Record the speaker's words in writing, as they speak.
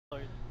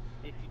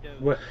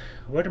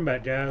Welcome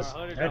back, guys.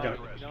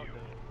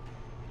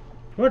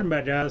 Welcome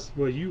back, guys.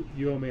 Well, you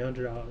owe me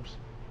 $100.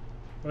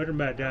 Welcome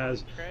back,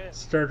 guys.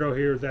 Sturdo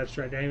here with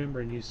Abstract Gaming,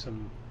 bringing you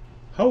some,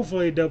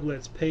 hopefully, double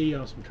XP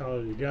on some Call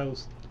of Duty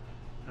Ghost.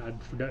 I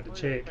forgot to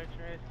check.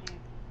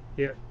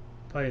 Yep.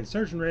 Playing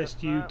Search and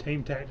Rescue,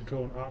 Team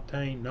Tactical, and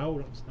Octane. No,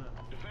 it's not.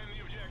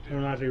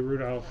 One I do,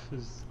 Rudolph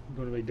is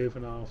going to be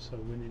doofing off, so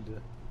we need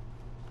to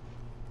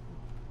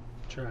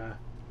try.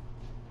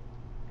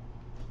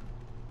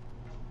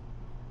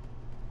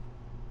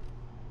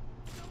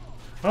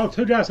 Oh,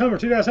 two guys, Hummer.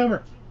 I'm coming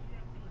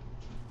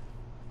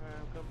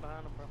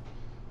behind him, bro.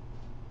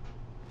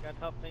 Got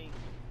top pink.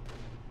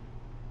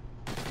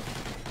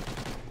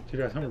 Two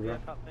guys, Hummer, bro.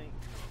 Top pink.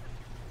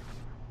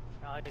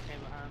 Oh, they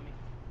came behind me.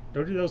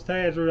 Don't do those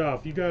tags,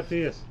 Rudolph. You got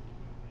this.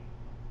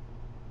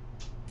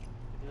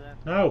 Do that?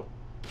 No.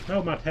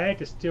 No, my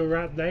tag is still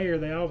right there.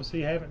 They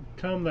obviously haven't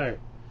come there.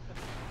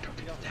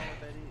 Don't know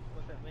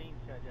what that means,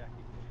 Shot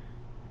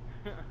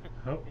Jockey.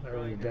 Oh, there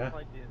we go.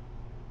 Like this.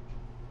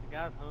 The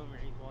guy's Homer,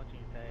 he's watching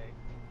your tag.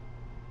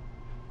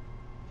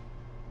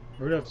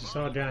 Rudolph just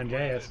saw a guy in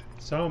gas.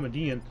 Saw him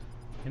again.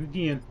 And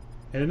again.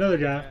 And another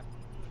guy.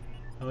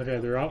 Okay,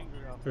 they're all.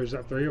 There's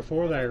like 3 or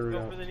 4 there,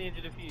 Rudolph. Go for the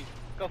ninja defuse.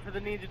 Go for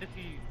the ninja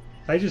defuse.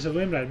 They just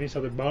eliminated me,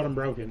 so they're bottom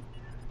broken.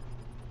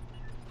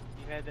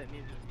 You had that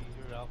ninja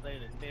defuse, Rudolph.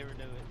 They'd never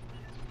do it.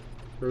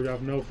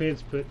 Rudolph, no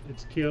offense, but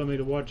it's killing me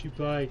to watch you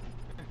play.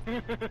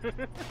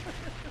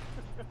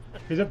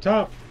 He's up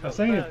top. I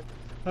seen him.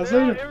 I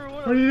seen him.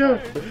 What are you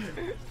doing?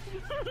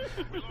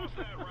 We lost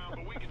that round,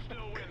 but we can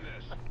still win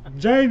this.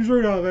 James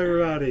Rudolph,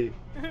 everybody.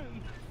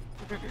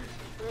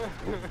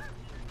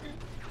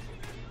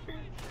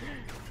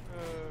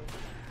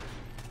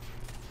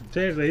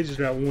 Technically, he just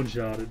got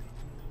one-shotted.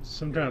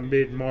 Some kind of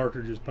big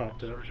marker just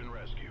popped up. Search and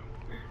rescue.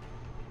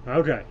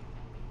 Okay.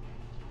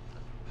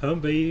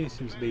 Humvee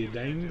seems to be a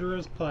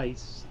dangerous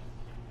place.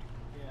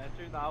 Yeah, that's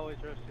true. I always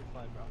rush this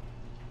play, bro.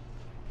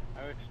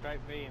 I work straight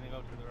B and then go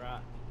to the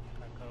right.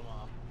 I cut him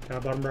off.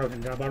 Got bottom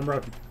broken. Got bottom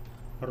broken.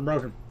 Bottom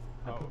broken.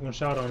 I put one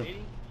shot on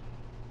him.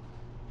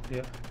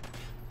 Yeah.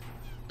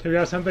 2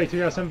 guys Humvee. 2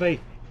 guys Humvee.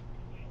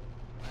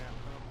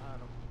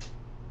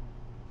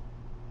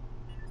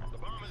 The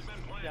bomb has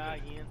been planted. Die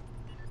again.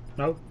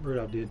 Nope,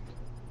 Rudolph did.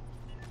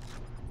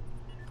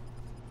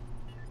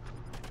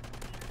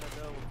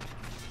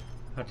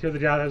 I killed the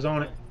guy that was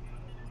on it.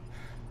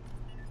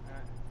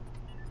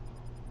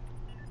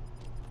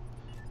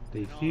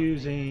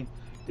 Defusing,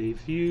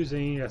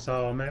 defusing. I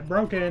saw him at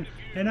broken,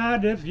 and I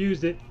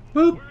defused it.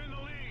 Boop. We're in the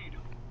lead.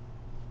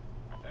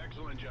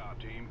 Excellent job,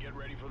 team. Get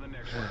ready for the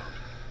next round.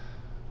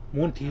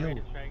 1 kill,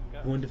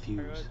 1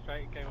 defuse.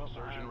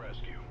 Search and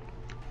rescue.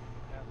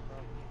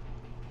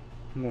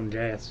 I'm going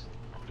gas.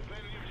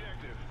 Defend the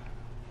objective.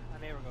 I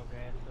never go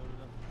gas, so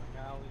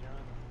I always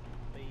run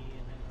B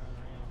and then run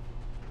around.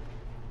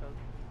 So,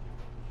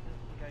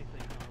 just in case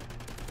they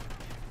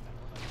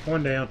come.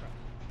 1 down.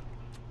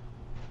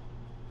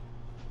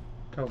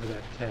 Go for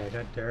that tag,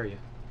 I dare you.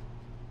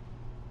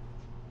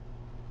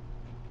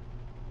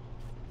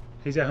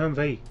 He's at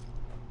Humvee.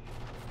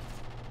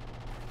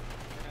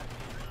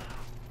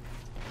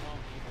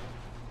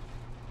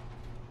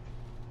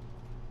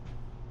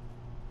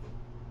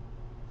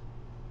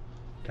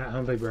 Got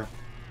Humvee, bro.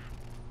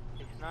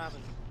 He's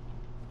sniping.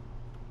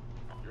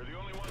 You're the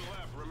only one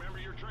left. Remember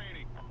your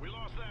training. We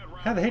lost that round.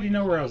 How the heck do you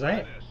know where I was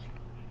at?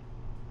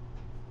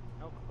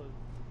 No clue. You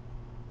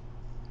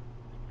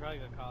probably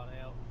got called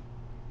out.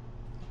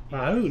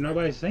 By who?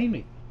 Nobody's seen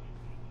me.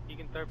 You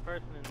can third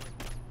person in this.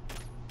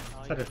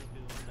 All you Like can a- do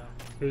is window.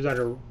 It was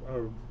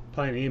like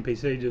playing the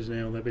NPC just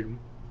now, that big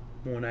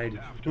 180.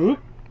 Whoop.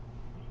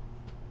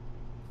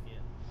 Yeah.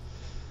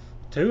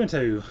 2 and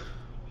 2.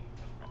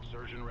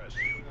 Search and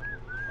rescue. We're gonna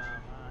move the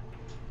bomb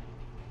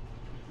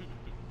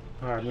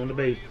high. Alright, 1 to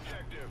B.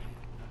 Objective.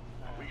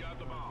 We got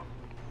the bomb.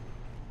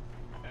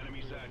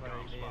 Enemy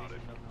SATCOM spotted.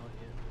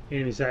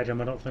 Enemy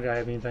SATCOM, I don't think I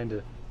have anything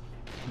to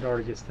guard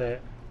against that.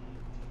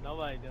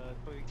 Nobody does.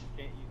 So you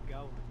can't use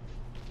gold.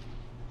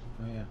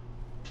 Oh yeah.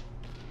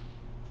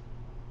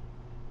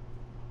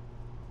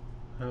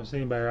 I don't see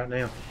anybody right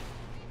now.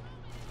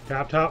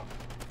 Top, top.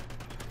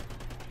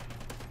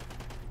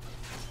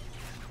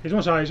 He's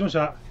 1 shot, he's 1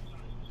 shot.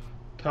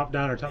 Top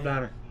downer, top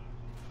downer.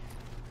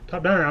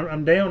 Top downer,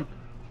 I'm down.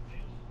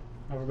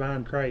 Over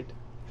behind crate.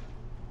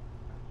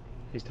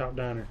 He's top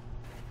downer.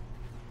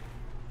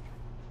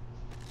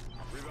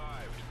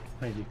 Revived.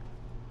 Thank you.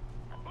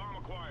 Bomb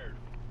acquired.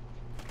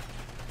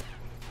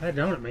 I had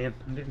done it, man.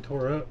 I'm getting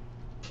tore up.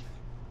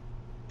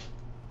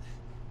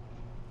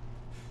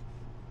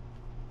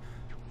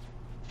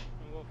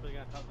 I'm going for the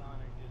guy top down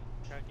there. Just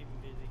try to keep him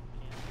busy if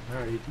you can.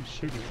 Alright, he's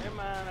shooting. Never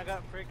mind, I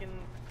got freaking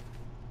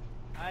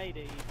AD.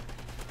 There's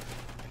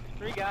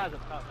 3 guys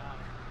up top down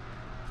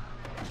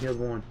there. Killed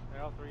 1.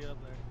 They're all 3 up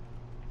there.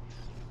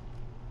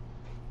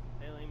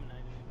 They eliminated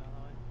me, by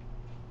the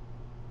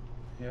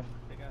way. Yep.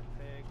 They got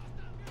tagged.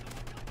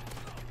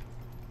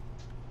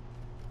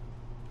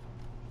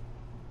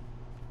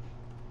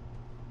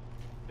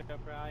 Pick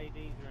up our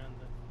IEDs around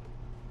the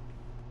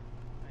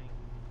thing.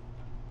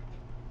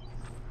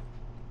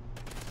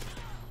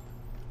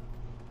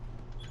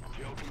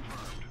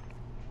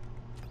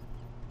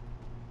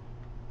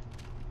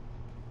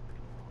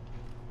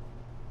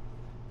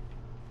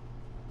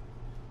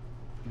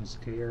 I'm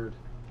scared.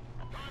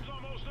 Time's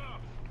almost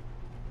up.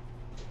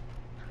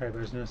 Crap,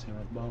 there's nothing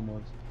where the bomb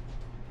was.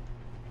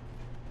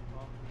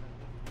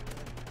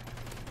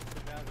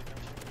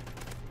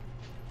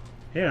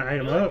 Yeah, I ate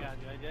him up. I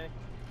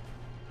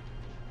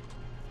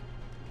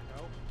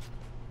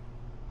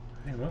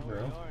ate him up,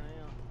 bro.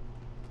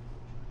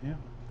 Yeah.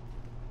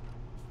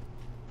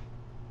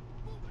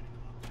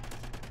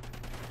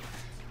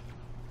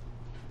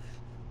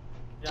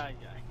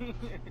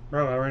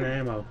 Bro, I ran out of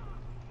ammo.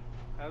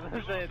 I was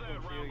gonna say it's gonna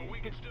kill you. We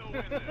can still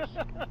win this.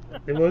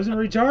 It wasn't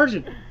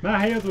recharging. My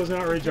health was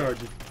not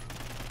recharging.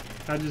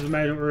 I just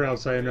made it real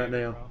saying right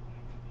now.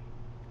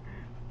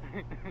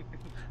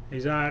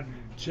 He's on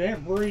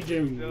Jeffrey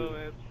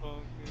Jr.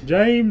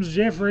 James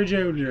Jeffrey Jr.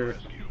 Destroy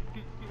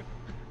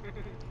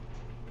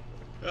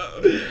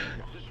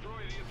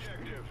the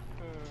objective.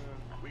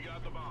 We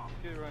got the bomb.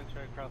 Should run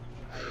straight across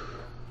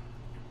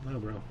from A, No,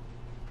 bro.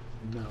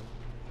 No.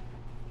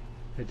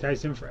 It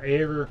takes him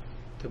forever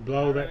to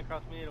blow that.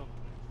 across middle.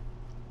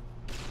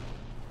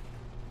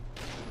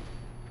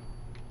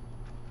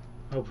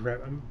 Oh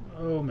crap!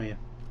 Oh man.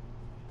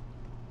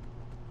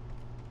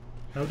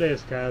 No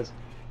deaths, guys.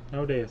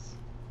 No deaths.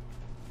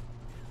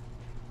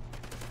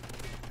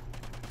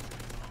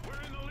 We're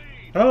in the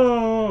lead.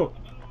 Oh!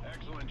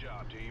 Excellent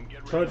job, team. Get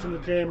ready. Approaching the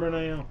camera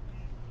now.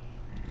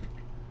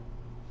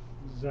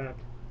 Zap.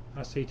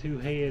 I see two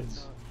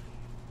heads.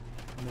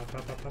 Pop,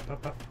 pop, pop,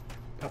 pop, pop.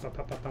 Pop, pop,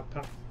 pop, pop, pop,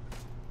 pop.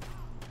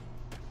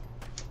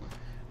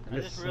 I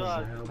just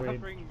realized my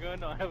freaking gun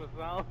don't have a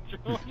silencer.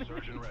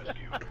 Search and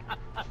rescue.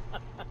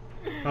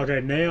 Okay,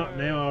 now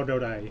I'll do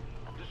that.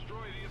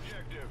 Destroy the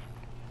objective.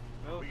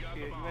 Oh We got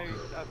shit, the bomb. maybe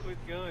I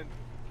switched guns,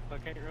 so I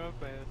can't run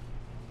fast.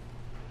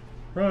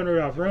 Run,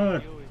 Rudolph,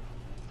 run! Kill him.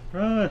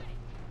 Run!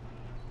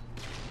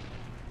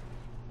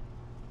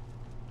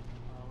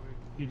 Oh,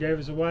 You gave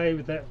us away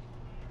with that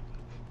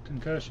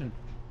concussion.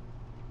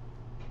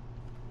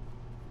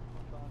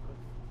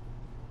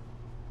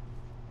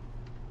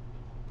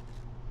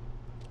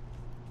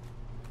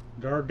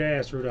 Guard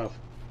gas, Rudolph.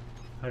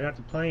 I got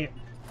the plant.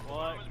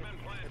 What?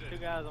 There's two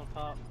guys on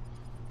top.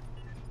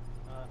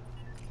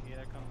 Yeah,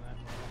 they're coming that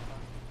way.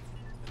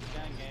 There's a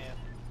guy in gas.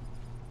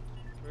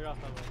 Rudolph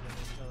over there,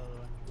 let's go the other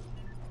way.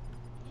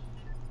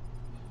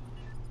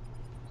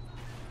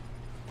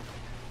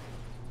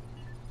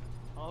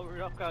 Oh,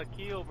 Rudolph got a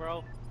kill,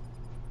 bro.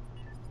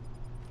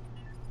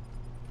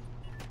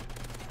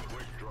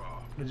 Quick draw.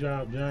 Good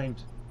job,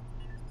 James.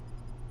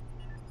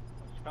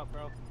 Stop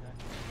broken, guy.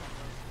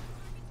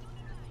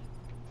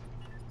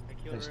 They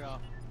killed That's-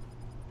 Rudolph.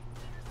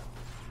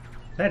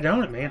 That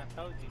don't it, man.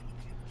 I told you.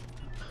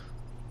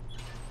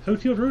 Who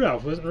killed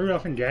Rudolph? Wasn't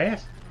Rudolph in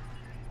gas?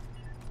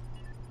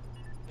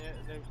 Yeah,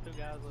 there was two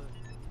guys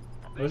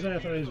left. Wasn't it? I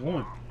thought it was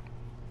one.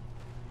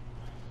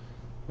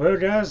 Well,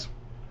 guys,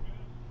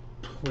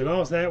 we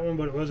lost that one,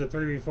 but it was a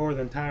 3v4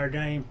 the entire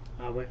game.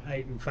 I went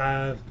 8 and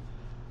 5.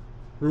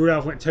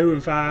 Rudolph went 2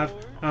 and 5.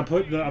 I'm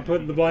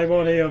putting the blame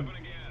on him. Open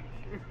again.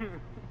 Should've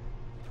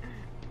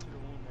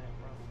won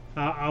that,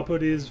 bro. I'll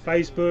put his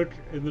Facebook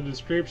in the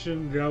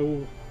description.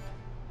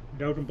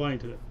 Go complain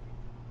to it.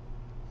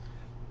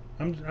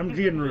 I'm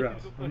kidding,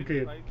 Rudolph. I'm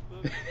kidding.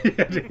 Yeah,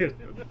 I did.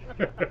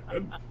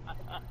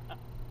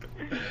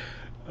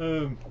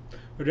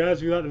 But guys,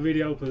 if you like the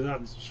video, please like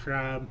and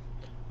subscribe.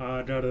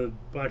 I got a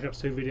Black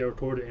Ops 2 video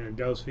recorded and a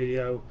Ghost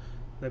video.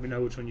 Let me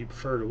know which one you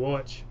prefer to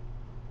watch.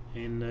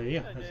 And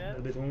yeah,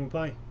 that'll be the one we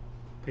play.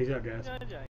 Peace out, guys.